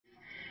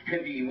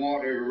heavy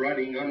water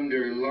running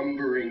under,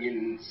 lumbering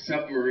in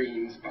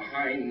submarines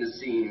behind the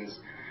scenes,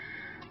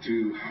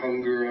 to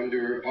hunger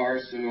under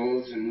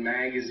arsenals and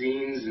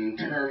magazines and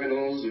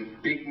terminals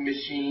of big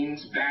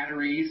machines,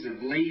 batteries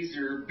of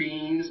laser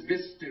beams,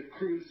 Vista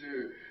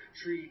Cruiser,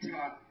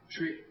 treetop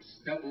trips,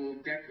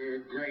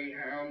 double-decker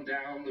Greyhound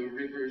down the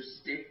river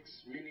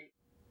Styx, mini...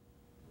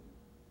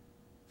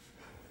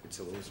 It's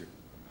a laser.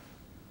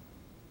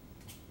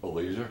 A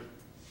laser?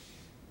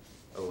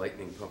 A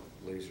lightning pump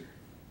laser.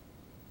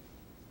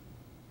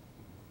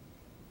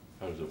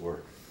 How does it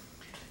work?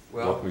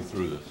 Well, walk me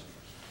through this.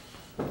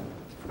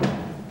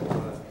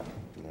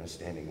 A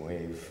standing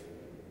wave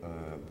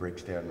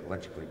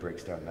electrically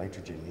breaks down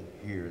nitrogen.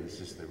 Here,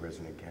 this is the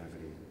resonant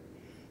cavity,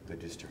 the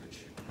discharge.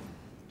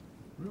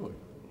 Really?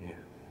 Yeah.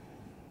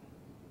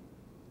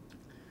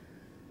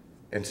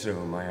 And so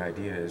my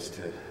idea is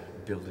to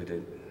build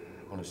it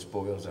on a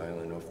spoils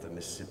island off the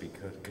Mississippi,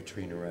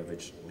 Katrina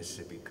ravaged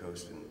Mississippi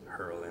coast, and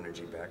hurl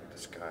energy back at the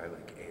sky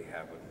like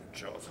Ahab in the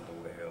jaws of the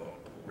whale,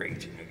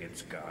 raging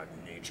against God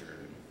and nature.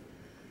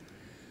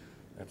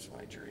 That's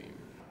my dream.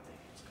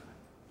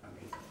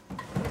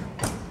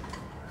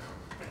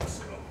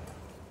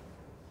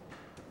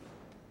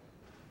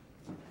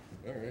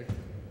 All right.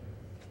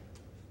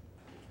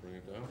 Let's bring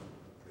it down.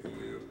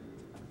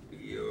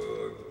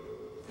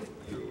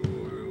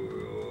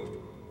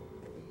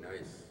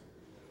 Nice.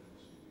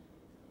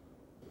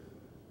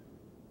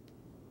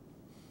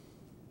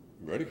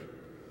 Ready?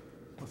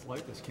 Let's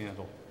light this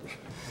candle.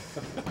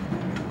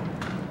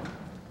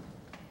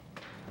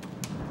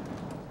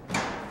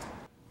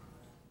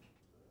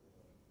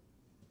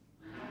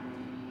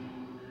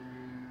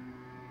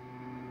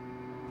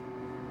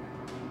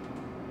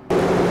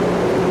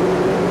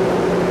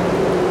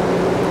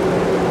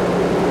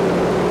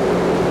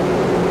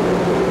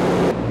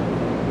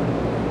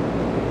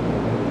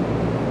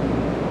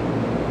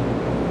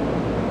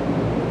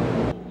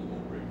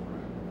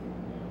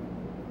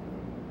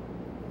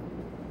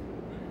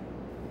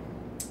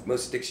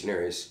 Most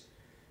dictionaries,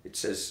 it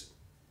says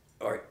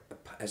art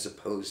as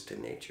opposed to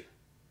nature.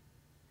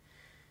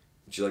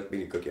 Would you like me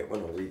to go get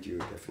one? I'll read you a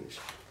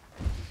definition.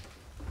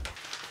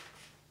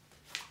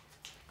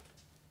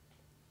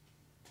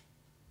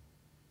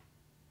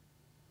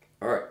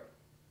 All right.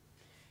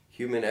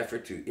 Human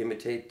effort to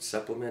imitate,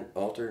 supplement,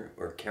 alter,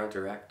 or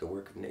counteract the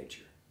work of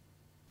nature.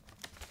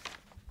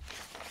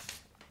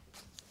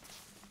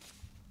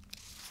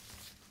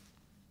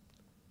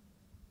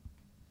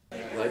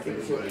 Well, I think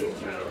it's okay.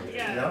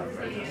 Yeah.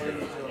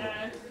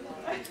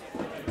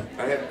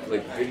 I have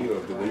like video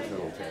of the wind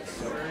tunnel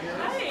test.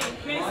 Hi,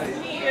 nice to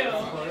meet you.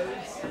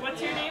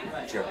 What's your name?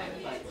 Joe.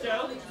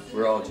 Joe?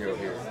 We're all Joe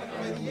here.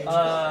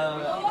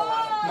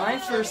 My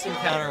first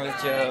encounter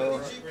with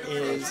Joe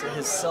is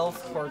his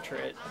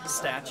self-portrait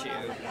statue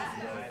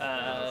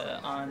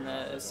on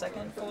the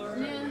second floor.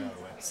 Yeah.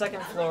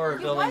 Second floor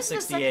of Building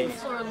 68. Why is the second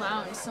floor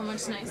lounge so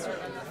much nicer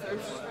than the third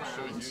floor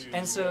lounge?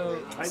 And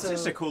so it's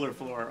just a cooler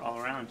floor all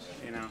around,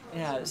 you know.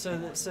 Yeah. So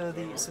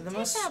the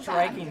most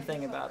striking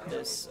thing about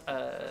this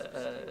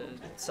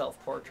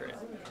self-portrait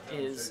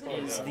is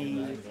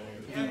the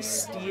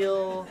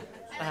steel.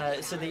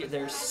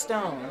 There's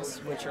stones,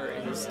 which are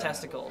his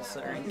testicles,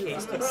 that are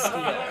encased in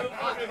steel,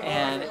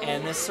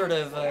 and this sort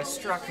of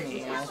struck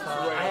me. I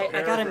thought,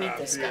 I gotta meet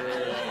this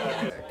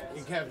guy.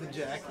 Captain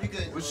Jack. You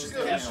good?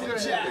 Captain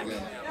Jack.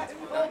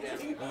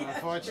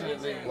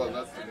 Unfortunately,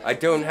 I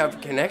don't have a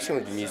connection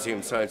with the Museum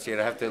of Science yet.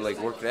 I have to like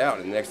work it out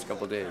in the next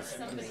couple of days.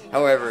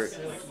 However,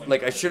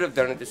 like I should have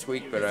done it this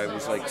week, but I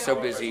was like so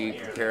busy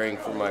preparing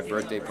for my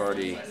birthday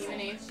party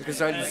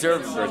because I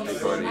deserve a birthday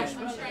party.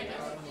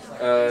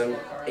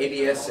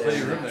 ABS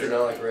and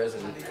phenolic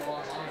resin.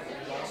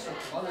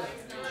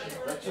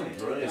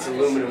 It's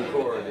aluminum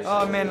core.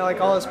 oh man,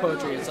 like all his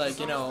poetry, it's like,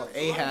 you know,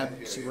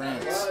 Ahab's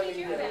rants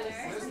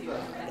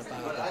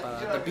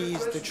about the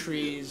bees, the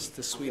trees,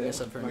 the sweetness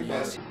of her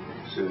music.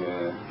 So,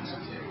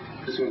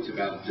 this one's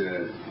about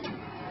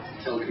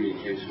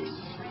telecommunications.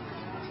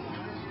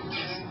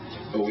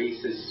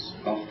 Oasis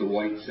off the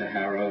white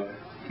Sahara,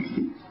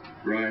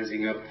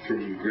 rising up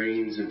from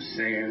grains of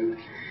sand.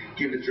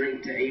 Give a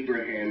drink to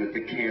Abraham at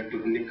the camp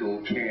of nickel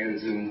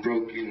cans and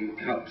broken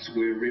cups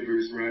where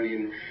rivers run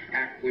in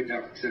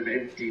aqueducts of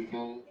empty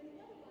bowls.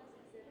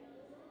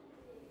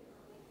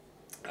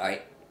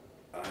 I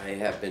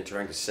have been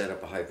trying to set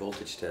up a high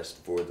voltage test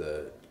for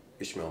the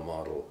Ishmael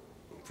model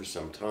for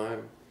some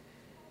time.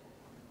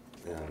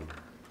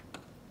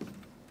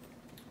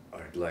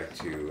 I'd like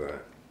to,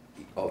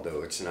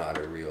 although it's not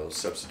a real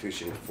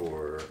substitution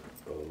for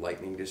a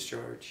lightning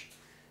discharge,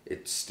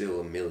 it's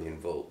still 1,000,000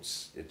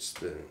 volts. It's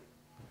the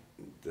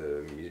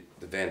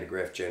Van de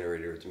Graaff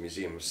generator at the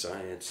Museum of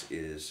Science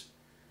is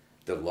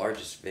the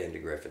largest Van de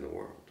Graaff in the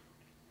world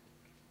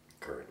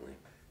currently.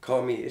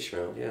 Call me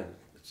Ishmael, yeah,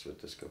 that's what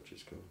the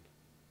sculpture's called.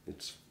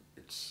 It's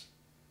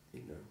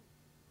you know,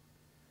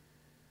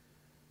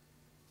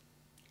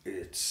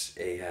 it's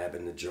Ahab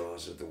in the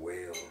jaws of the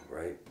whale,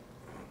 right?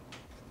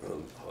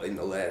 in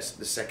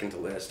the second to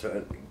last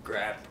hunt, he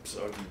grabs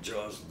onto the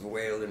jaws of the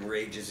whale and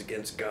rages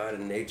against God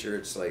and nature.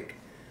 It's like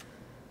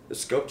a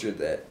sculpture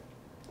that,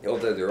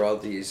 although there are all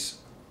these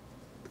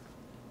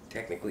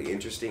technically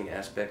interesting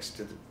aspects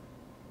to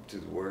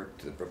the work,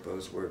 to the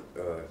proposed work,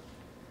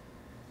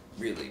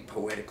 really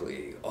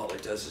poetically, all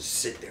it does is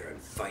sit there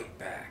and fight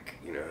back.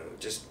 You know,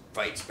 just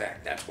fights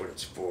back. That's what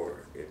it's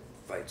for. It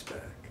fights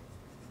back.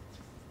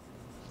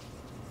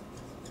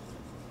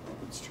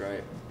 Let's try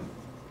it.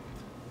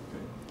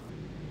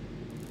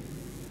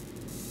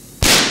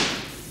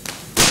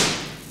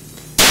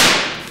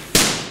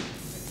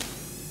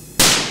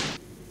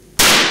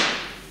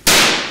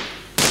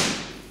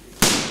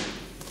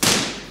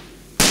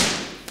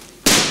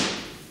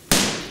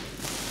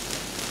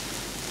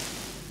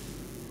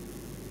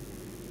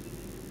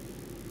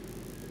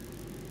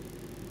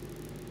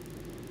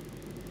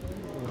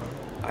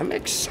 I'm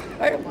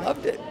excited. I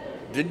loved it.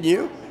 Didn't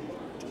you?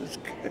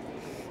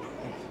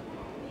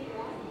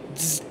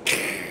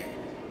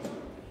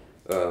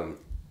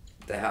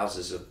 The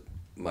houses of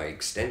my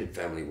extended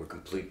family were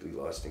completely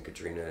lost in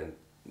Katrina, and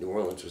New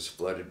Orleans was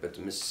flooded, but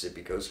the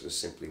Mississippi coast was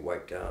simply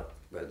wiped out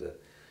by the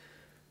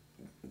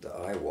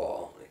eye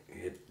wall.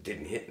 It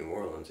didn't hit New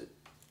Orleans.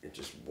 It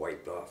just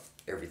wiped off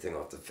everything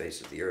off the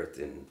face of the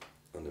earth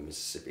on the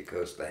Mississippi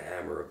coast. The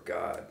hammer of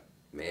God.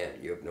 Man,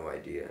 you have no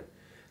idea.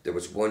 There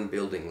was one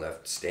building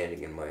left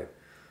standing in my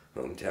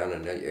hometown,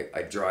 and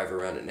I drive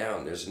around it now,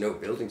 and there's no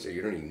buildings there.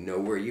 You don't even know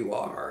where you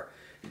are.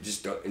 You're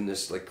just in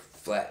this like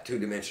flat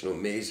two-dimensional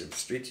maze of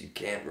streets. You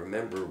can't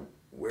remember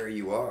where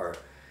you are.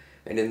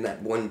 And in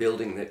that one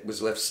building that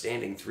was left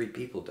standing, 3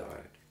 people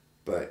died.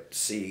 But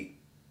see,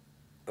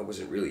 I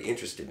wasn't really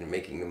interested in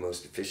making the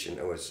most efficient.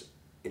 I was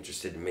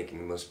interested in making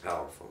the most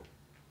powerful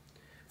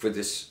for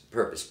this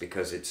purpose,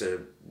 because it's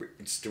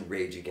to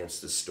rage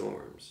against the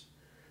storms.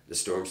 The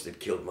storms that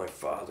killed my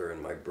father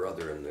and my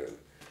brother and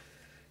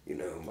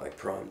my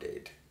prom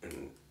date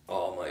and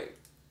all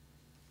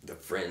the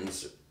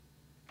friends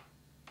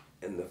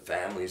and the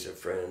families of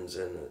friends,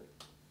 and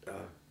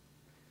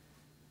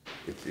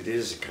it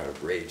is a kind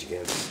of rage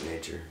against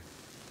nature.